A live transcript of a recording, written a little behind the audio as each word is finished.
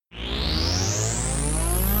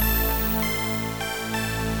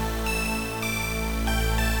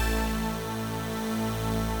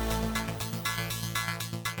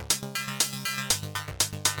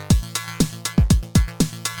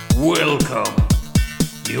Welcome.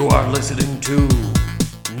 You are listening to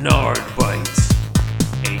Nard Bites,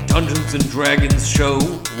 a Dungeons and Dragons show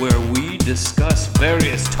where we discuss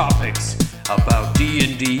various topics about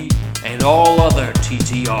D&D and all other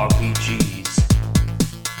TTRPGs.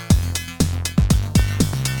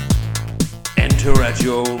 Enter at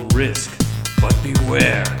your own risk, but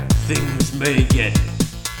beware, things may get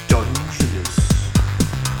dungeonous.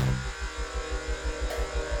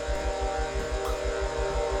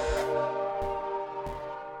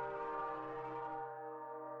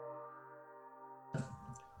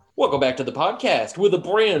 Welcome back to the podcast with a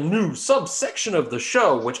brand new subsection of the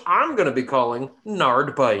show, which I'm going to be calling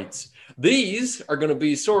Nard Bites. These are going to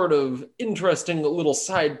be sort of interesting little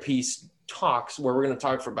side piece talks where we're going to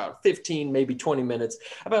talk for about 15, maybe 20 minutes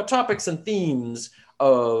about topics and themes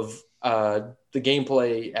of the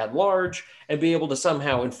gameplay at large and be able to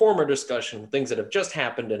somehow inform our discussion, things that have just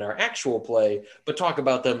happened in our actual play, but talk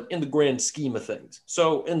about them in the grand scheme of things.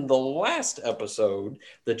 So in the last episode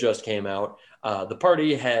that just came out, the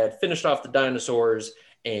party had finished off the dinosaurs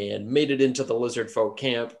and made it into the lizard folk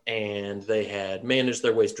camp, and they had managed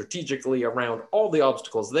their way strategically around all the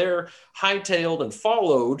obstacles there, hightailed and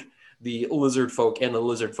followed the lizard folk and the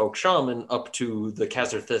lizard folk shaman up to the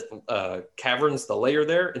Kazarthith caverns, the lair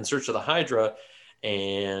there, in search of the Hydra.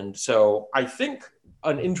 And so I think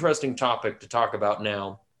an interesting topic to talk about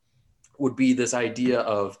now would be this idea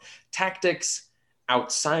of tactics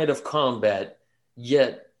outside of combat,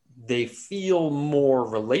 yet they feel more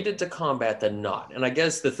related to combat than not. And I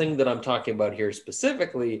guess the thing that I'm talking about here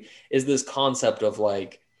specifically is this concept of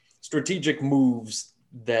like strategic moves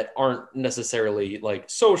that aren't necessarily like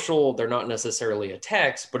social, they're not necessarily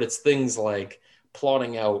attacks, but it's things like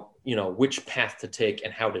plotting out, you know, which path to take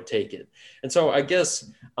and how to take it. And so I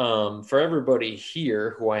guess for everybody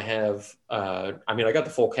here who I have, I got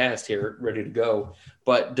the full cast here ready to go,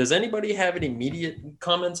 but does anybody have any immediate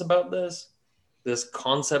comments about this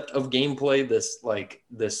concept of gameplay,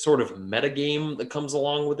 this sort of meta game that comes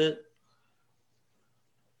along with it?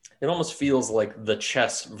 It almost feels like the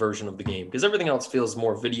chess version of the game because everything else feels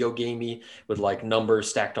more video gamey with like numbers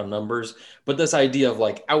stacked on numbers. But this idea of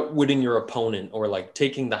like outwitting your opponent or like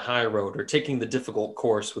taking the high road or taking the difficult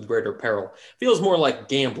course with greater peril feels more like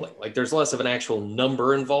gambling. Like there's less of an actual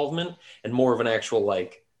number involvement and more of an actual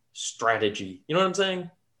like strategy. You know what I'm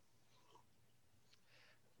saying?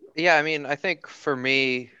 Yeah, I mean, I think for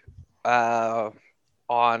me, on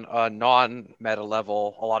a non-meta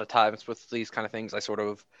level, a lot of times with these kind of things, I sort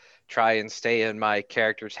of try and stay in my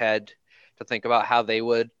character's head to think about how they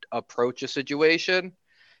would approach a situation.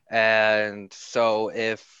 And so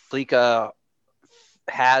if Klika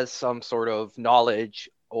has some sort of knowledge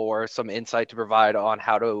or some insight to provide on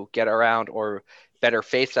how to get around or better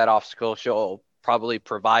face that obstacle, she'll probably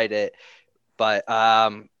provide it. But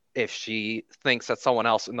if she thinks that someone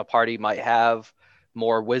else in the party might have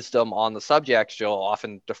more wisdom on the subject, she'll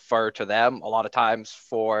often defer to them. A lot of times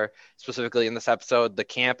for, specifically in this episode, the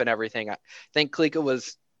camp and everything, I think Klika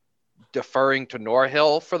was deferring to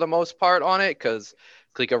Norhill for the most part on it, because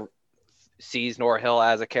Klika sees Norhill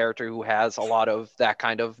as a character who has a lot of that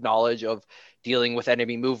kind of knowledge of dealing with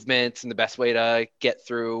enemy movements and the best way to get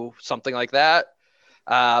through something like that.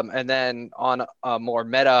 And then on a more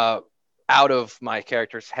meta, out of my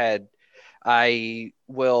character's head, I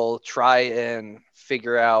will try and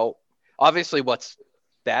figure out obviously what's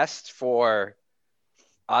best for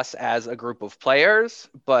us as a group of players,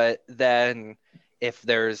 but then if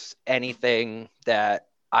there's anything that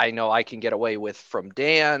I know I can get away with from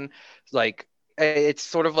Dan, like it's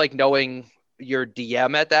sort of like knowing your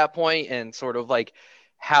DM at that point and sort of like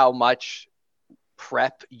how much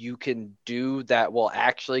prep you can do that will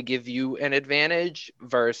actually give you an advantage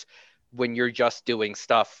versus when you're just doing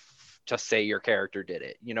stuff to say your character did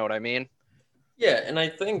it. You know what I mean? Yeah, and I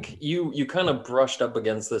think you kind of brushed up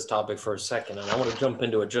against this topic for a second, and I want to jump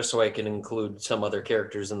into it just so I can include some other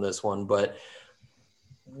characters in this one. But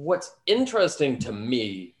what's interesting to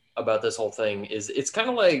me about this whole thing is it's kind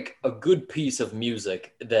of like a good piece of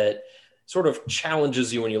music that sort of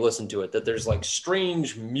challenges you when you listen to it, that there's like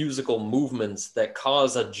strange musical movements that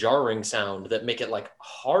cause a jarring sound that make it like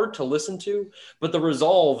hard to listen to, but the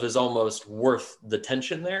resolve is almost worth the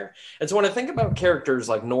tension there. And so when I think about characters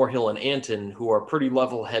like Norhill and Anton, who are pretty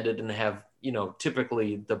level-headed and have, you know,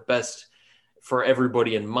 typically the best for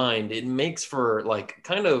everybody in mind, it makes for like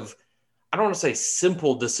kind of, I don't want to say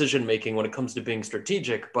simple decision making when it comes to being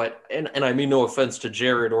strategic, but and I mean no offense to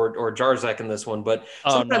Jared or Jarzak in this one, but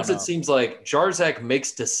sometimes it seems like Jarzak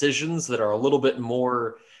makes decisions that are a little bit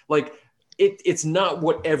more like it's not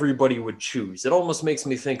what everybody would choose. It almost makes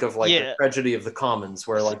me think of like the Yeah, tragedy of the commons,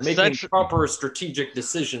 where like making essentially, proper strategic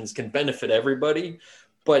decisions can benefit everybody.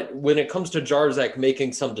 But when it comes to Jarzak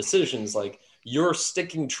making some decisions, like you're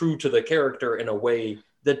sticking true to the character in a way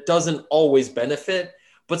that doesn't always benefit.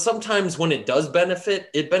 But sometimes when it does benefit,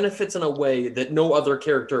 it benefits in a way that no other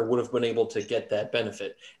character would have been able to get that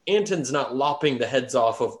benefit. Anton's not lopping the heads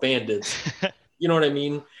off of bandits. You know what I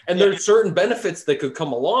mean? And yeah. there's certain benefits that could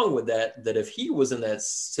come along with that, that if he was in that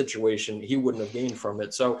situation, he wouldn't have gained from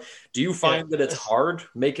it. So do you Yeah. find that it's hard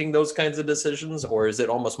making those kinds of decisions, or is it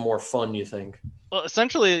almost more fun, you think? Well,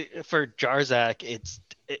 essentially for Jarzak,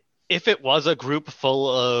 if it was a group full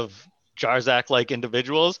of Jarzak-like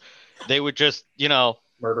individuals, they would just,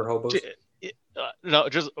 Murder hobos? no,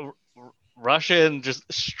 just rush in,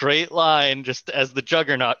 just straight line, just as the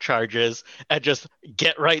Juggernaut charges, and just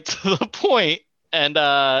get right to the point, and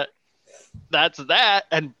that's that,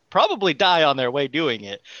 and probably die on their way doing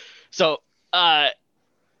it. So,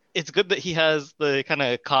 it's good that he has the kind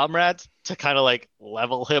of comrades to kind of like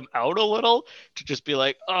level him out a little, to just be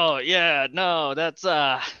like, oh yeah, no, that's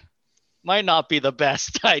might not be the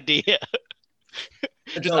best idea.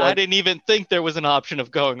 Just No, I like, didn't even think there was an option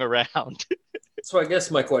of going around. so I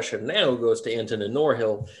guess my question now goes to Anton and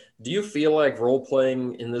Norhill. Do you feel like role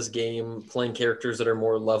playing in this game, playing characters that are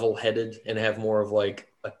more level headed and have more of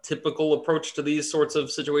like a typical approach to these sorts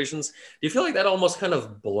of situations, do you feel like that almost kind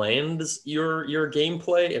of blands your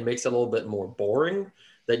gameplay and makes it a little bit more boring?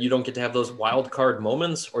 That you don't get to have those wild card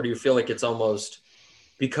moments, or do you feel like it's almost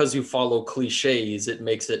because you follow cliches, it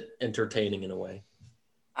makes it entertaining in a way?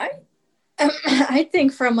 I I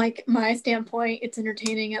think from like my standpoint, it's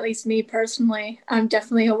entertaining. At least me personally, I'm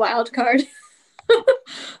definitely a wild card.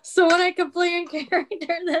 So when I can play a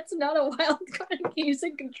character that's not a wild card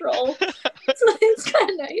using control, it's kind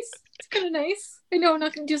of nice. It's kind of nice. I know I'm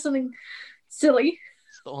not going to do something silly.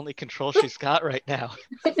 It's the only control she's got right now.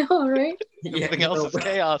 I know, right? Everything else is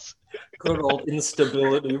chaos. Good old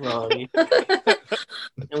instability, Ronnie.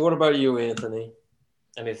 And what about you, Anthony?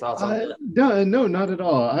 Any thoughts on that? No, not at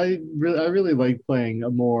all. I really like playing a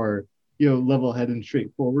more level-headed and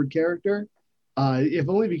straightforward character. If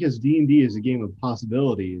only because D&D is a game of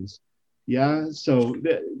possibilities. Yeah, so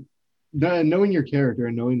knowing your character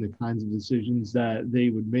and knowing the kinds of decisions that they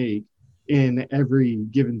would make in every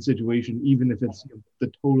given situation, even if it's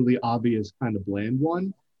the totally obvious kind of bland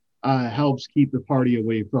one, helps keep the party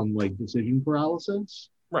away from like decision paralysis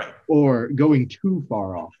Right. or going too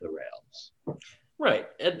far off the rails. Right.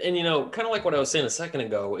 And kind of like what I was saying a second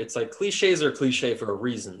ago, it's like cliches are cliche for a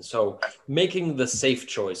reason. So making the safe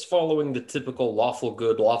choice, following the typical lawful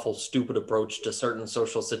good, lawful stupid approach to certain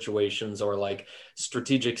social situations or like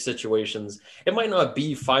strategic situations, it might not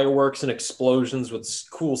be fireworks and explosions with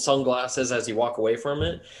cool sunglasses as you walk away from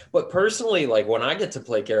it. But personally, like when I get to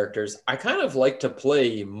play characters, I kind of like to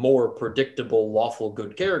play more predictable, lawful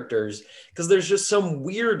good characters because there's just some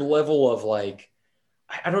weird level of like,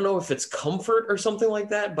 I don't know if it's comfort or something like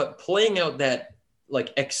that, but playing out that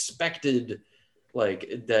like expected,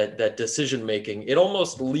 like that decision making, it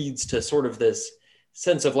almost leads to sort of this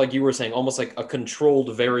sense of, like you were saying, almost like a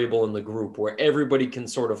controlled variable in the group where everybody can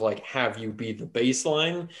sort of like have you be the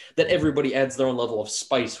baseline, that everybody adds their own level of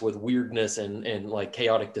spice with weirdness and like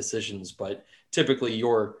chaotic decisions. But typically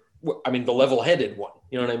the level-headed one,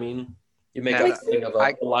 you know what I mean? You make Now, something of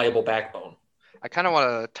a reliable backbone. I kind of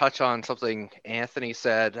want to touch on something Anthony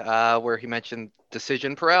said, where he mentioned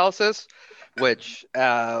decision paralysis, which,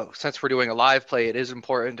 since we're doing a live play, it is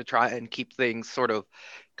important to try and keep things sort of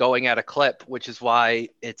going at a clip, which is why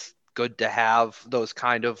it's good to have those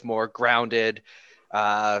kind of more grounded,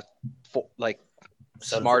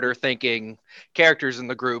 smarter thinking characters in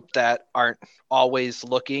the group that aren't always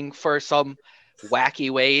looking for some wacky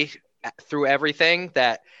way through everything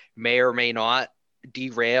that may or may not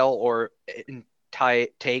derail or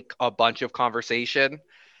take a bunch of conversation.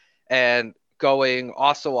 And going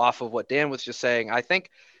also off of what Dan was just saying, I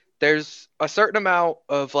think there's a certain amount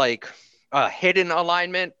of like hidden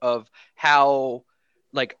alignment of how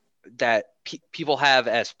like that people have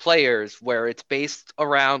as players, where it's based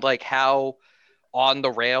around like how on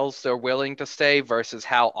the rails they're willing to stay versus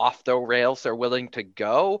how off the rails they're willing to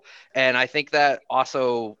go. And I think that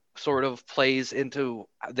also sort of plays into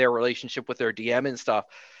their relationship with their DM and stuff.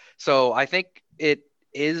 So I think it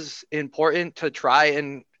is important to try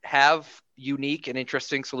and have unique and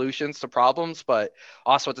interesting solutions to problems, but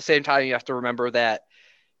also at the same time, you have to remember that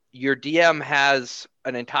your DM has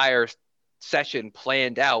an entire session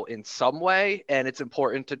planned out in some way, and it's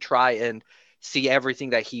important to try and see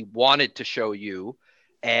everything that he wanted to show you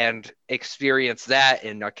and experience that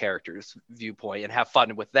in a character's viewpoint and have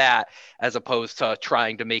fun with that, as opposed to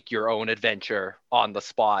trying to make your own adventure on the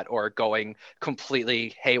spot or going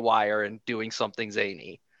completely haywire and doing something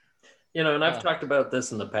zany. And I've talked about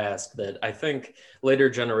this in the past, that I think later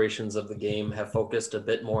generations of the game have focused a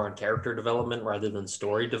bit more on character development rather than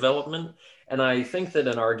story development. And I think that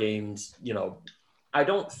in our games, I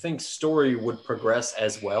don't think story would progress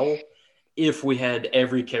as well if we had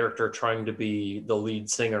every character trying to be the lead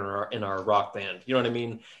singer in our rock band. You know what I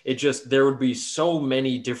mean? There would be so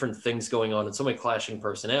many different things going on and so many clashing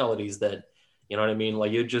personalities that, you know what I mean?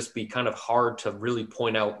 Like, it'd just be kind of hard to really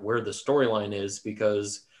point out where the storyline is,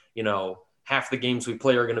 because half the games we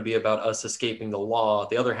play are going to be about us escaping the law.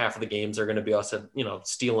 The other half of the games are going to be us,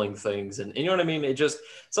 stealing things. And you know what I mean?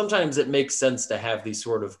 Sometimes it makes sense to have these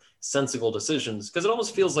sort of sensible decisions, because it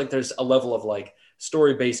almost feels like there's a level of like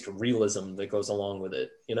story-based realism that goes along with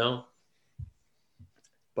it,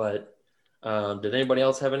 But did anybody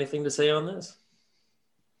else have anything to say on this?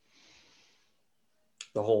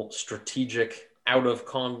 The whole strategic, out of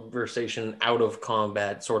conversation, out of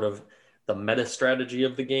combat, sort of the meta strategy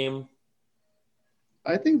of the game.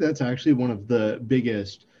 I think that's actually one of the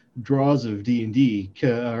biggest draws of D&D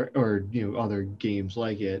or other games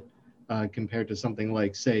like it, compared to something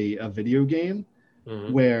like, say, a video game,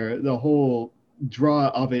 where the whole draw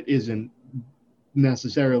of it isn't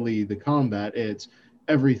necessarily the combat, it's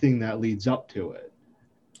everything that leads up to it.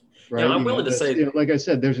 Right? I'm willing to say, like I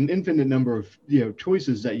said, there's an infinite number of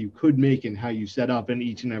choices that you could make in how you set up, and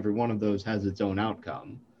each and every one of those has its own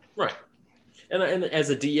outcome. Right. And as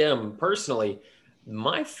a DM, personally,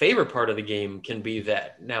 my favorite part of the game can be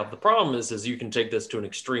that. Now, the problem is you can take this to an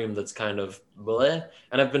extreme that's kind of bleh.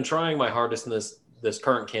 And I've been trying my hardest in this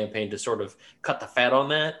current campaign to sort of cut the fat on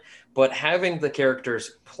that. But having the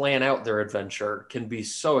characters plan out their adventure can be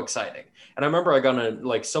so exciting. And I remember I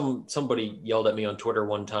got somebody yelled at me on Twitter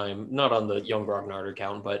one time, not on the Young Grognard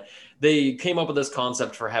account, but they came up with this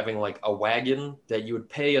concept for having like a wagon that you would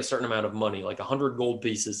pay a certain amount of money, like 100 gold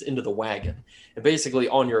pieces, into the wagon. And basically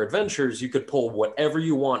on your adventures, you could pull whatever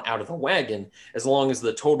you want out of the wagon, as long as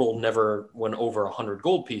the total never went over 100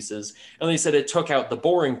 gold pieces. And they said it took out the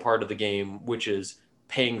boring part of the game, which is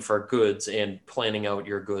paying for goods and planning out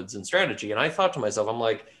your goods and strategy. And I thought to myself, I'm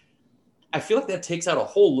like, I feel like that takes out a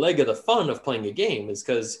whole leg of the fun of playing a game, is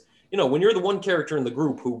because, when you're the one character in the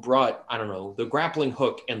group who brought, I don't know, the grappling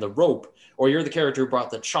hook and the rope, or you're the character who brought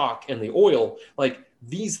the chalk and the oil, like,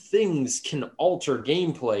 these things can alter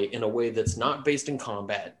gameplay in a way that's not based in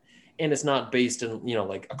combat, and it's not based in,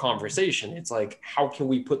 like a conversation. It's like, how can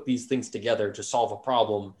we put these things together to solve a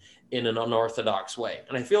problem in an unorthodox way?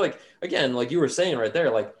 And I feel like, again, like you were saying right there,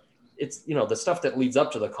 like, it's, the stuff that leads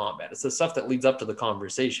up to the combat. It's the stuff that leads up to the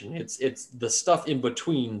conversation. It's the stuff in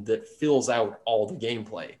between that fills out all the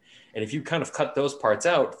gameplay. And if you kind of cut those parts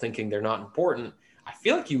out thinking they're not important, I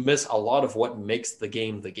feel like you miss a lot of what makes the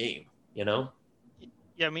game, Yeah,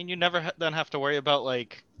 I mean, you never then have to worry about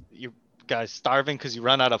like you guys starving because you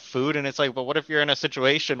run out of food, and it's like, but what if you're in a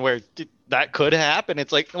situation where that could happen?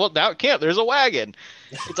 It's like, well, now it can't. There's a wagon.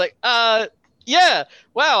 It's like, yeah,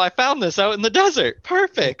 wow, I found this out in the desert.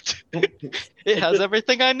 Perfect. It has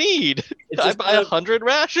everything I need. I buy 100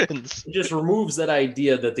 rations. It just removes that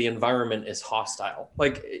idea that the environment is hostile.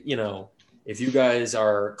 Like, if you guys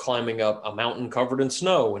are climbing up a mountain covered in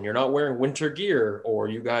snow and you're not wearing winter gear, or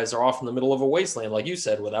you guys are off in the middle of a wasteland, like you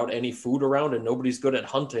said, without any food around and nobody's good at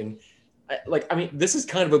hunting, this is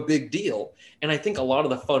kind of a big deal. And I think a lot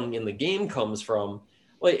of the fun in the game comes from,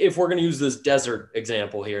 like, if we're going to use this desert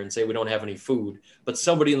example here and say we don't have any food, but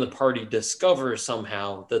somebody in the party discovers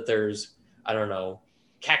somehow that there's, I don't know,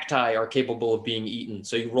 cacti are capable of being eaten.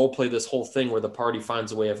 So you role play this whole thing where the party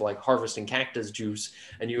finds a way of like harvesting cactus juice,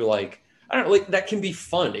 and you're like, I don't know, like, that can be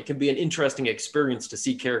fun. It can be an interesting experience to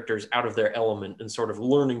see characters out of their element and sort of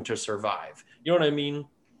learning to survive. You know what I mean?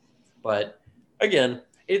 But again,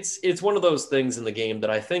 it's one of those things in the game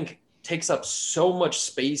that I think takes up so much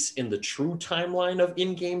space in the true timeline of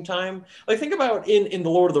in-game time. Like, think about in the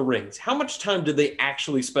Lord of the Rings, how much time did they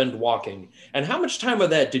actually spend walking? And how much time of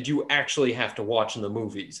that did you actually have to watch in the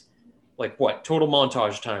movies? Like, what, total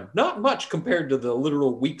montage time? Not much compared to the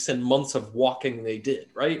literal weeks and months of walking they did,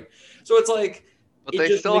 right? So it's like... But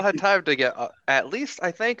they still had time to get at least,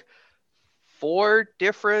 I think, 4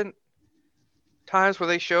 different times where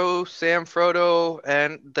they show Sam, Frodo,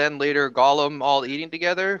 and then later Gollum all eating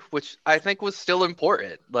together, which I think was still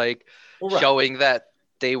important, like, showing that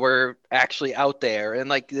they were actually out there, and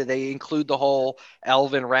like they include the whole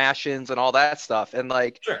elven rations and all that stuff, and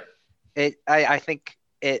like, sure. I think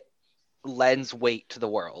it lends weight to the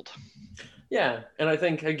world. Yeah, and I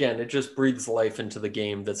think, again, it just breathes life into the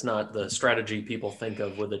game that's not the strategy people think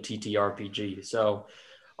of with a TTRPG. So,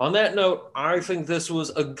 on that note, I think this was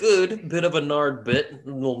a good bit of a Nard bit, a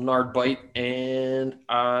little Nard bite, and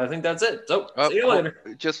I think that's it. So, see you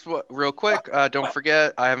later. Just real quick, don't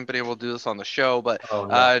forget, I haven't been able to do this on the show, but Oh,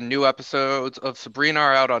 no. new episodes of Sabrina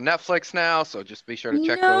are out on Netflix now, so just be sure to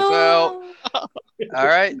check those No. out. All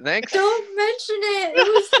right, thanks. Don't mention it.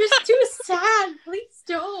 It was just too sad. Please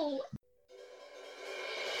don't.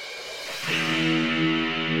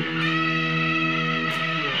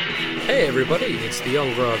 Hey everybody, it's the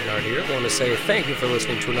young Grognard here. I want to say thank you for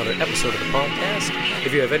listening to another episode of the podcast.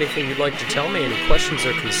 If you have anything you'd like to tell me, any questions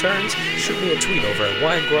or concerns, shoot me a tweet over at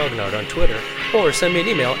YGrognard on Twitter, or send me an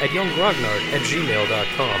email at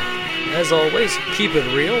younggrognard@gmail.com. As always, keep it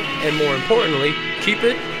real, and more importantly, keep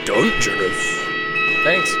it dungeonous.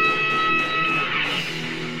 Thanks.